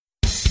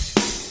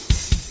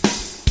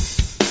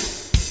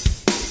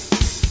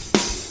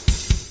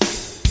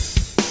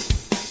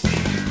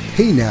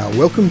Hey now,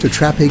 welcome to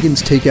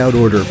Traphagen's Takeout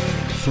Order.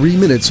 3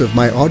 minutes of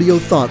my audio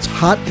thoughts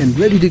hot and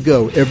ready to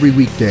go every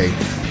weekday.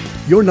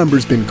 Your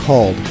number's been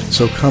called,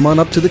 so come on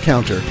up to the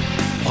counter.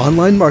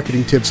 Online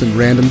marketing tips and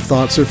random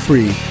thoughts are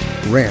free.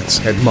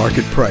 Rants at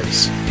market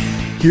price.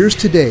 Here's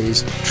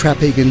today's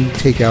Traphagen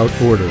Takeout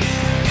Order.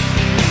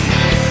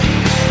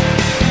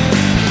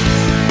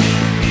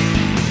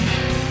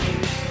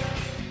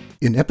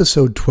 In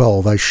episode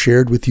 12, I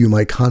shared with you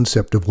my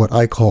concept of what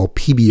I call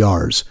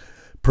PBRs,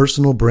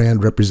 Personal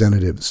Brand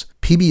Representatives.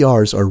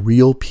 PBRs are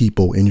real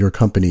people in your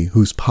company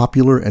whose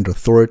popular and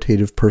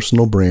authoritative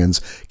personal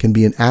brands can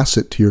be an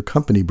asset to your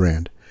company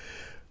brand.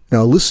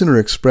 Now, a listener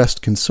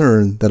expressed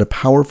concern that a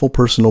powerful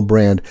personal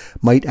brand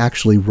might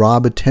actually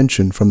rob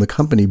attention from the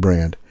company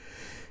brand.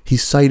 He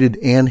cited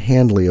Ann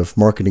Handley of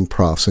Marketing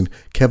Profs and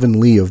Kevin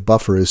Lee of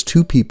Buffer as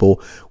two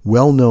people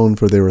well known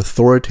for their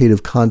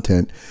authoritative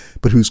content,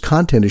 but whose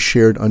content is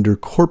shared under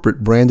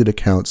corporate branded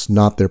accounts,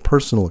 not their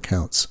personal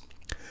accounts.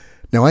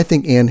 Now, I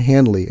think Ann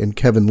Handley and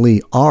Kevin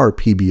Lee are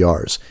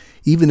PBRs,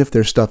 even if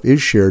their stuff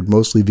is shared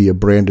mostly via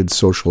branded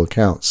social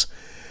accounts.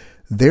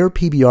 Their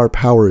PBR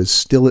power is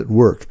still at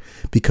work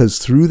because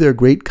through their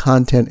great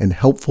content and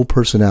helpful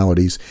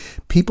personalities,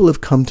 people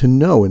have come to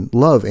know and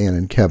love Ann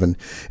and Kevin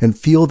and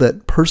feel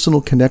that personal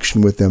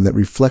connection with them that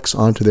reflects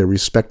onto their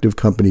respective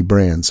company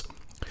brands.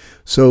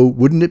 So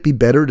wouldn't it be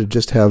better to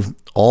just have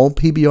all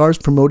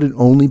PBRs promoted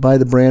only by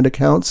the brand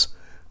accounts?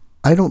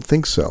 I don't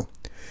think so.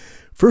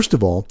 First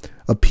of all,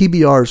 a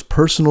PBR's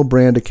personal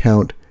brand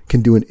account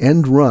can do an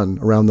end run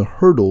around the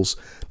hurdles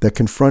that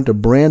confront a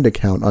brand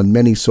account on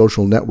many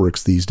social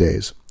networks these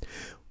days.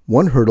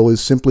 One hurdle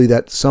is simply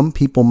that some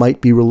people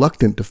might be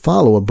reluctant to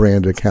follow a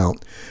brand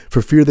account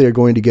for fear they are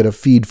going to get a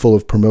feed full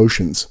of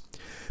promotions.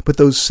 But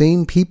those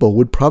same people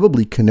would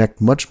probably connect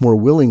much more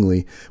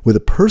willingly with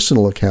a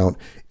personal account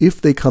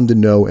if they come to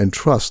know and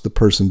trust the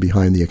person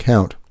behind the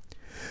account.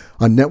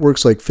 On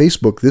networks like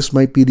Facebook, this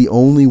might be the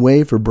only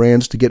way for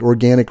brands to get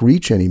organic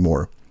reach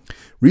anymore.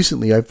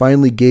 Recently, I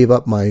finally gave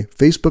up my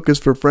Facebook is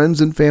for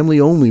friends and family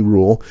only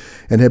rule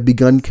and have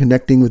begun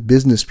connecting with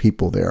business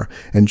people there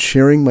and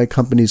sharing my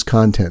company's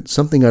content,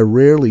 something I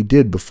rarely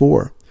did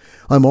before.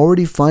 I'm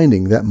already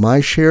finding that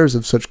my shares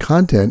of such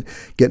content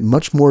get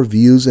much more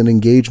views and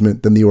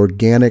engagement than the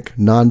organic,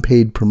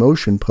 non-paid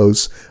promotion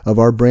posts of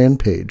our brand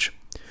page.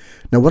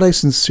 Now, what I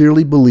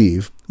sincerely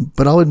believe,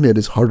 but I'll admit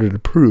is harder to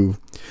prove,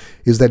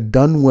 is that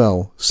done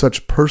well,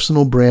 such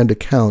personal brand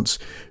accounts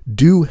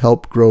do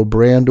help grow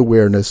brand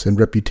awareness and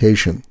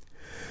reputation.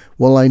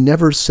 While I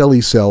never sell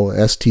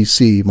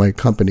STC, my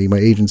company, my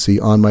agency,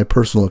 on my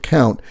personal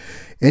account,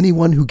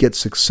 anyone who gets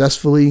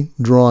successfully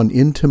drawn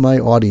into my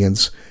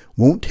audience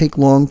won't take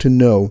long to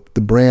know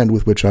the brand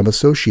with which I'm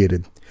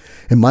associated.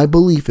 And my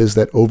belief is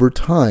that over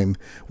time,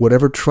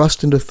 whatever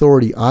trust and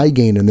authority I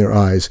gain in their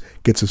eyes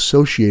gets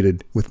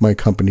associated with my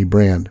company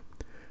brand.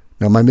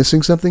 Now, am I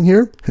missing something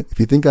here? If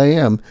you think I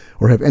am,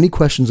 or have any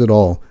questions at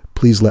all,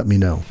 please let me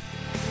know.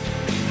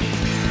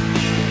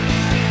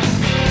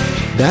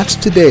 That's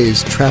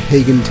today's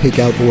Traphagen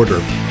Takeout Order,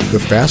 the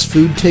fast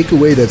food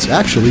takeaway that's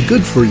actually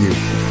good for you.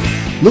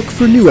 Look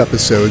for new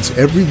episodes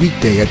every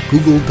weekday at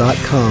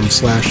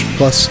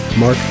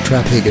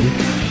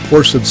google.com/+marktraphagen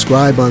or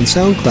subscribe on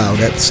SoundCloud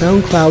at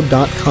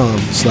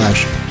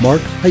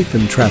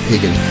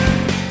soundcloud.com/mark-traphagen.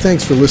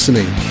 Thanks for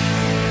listening.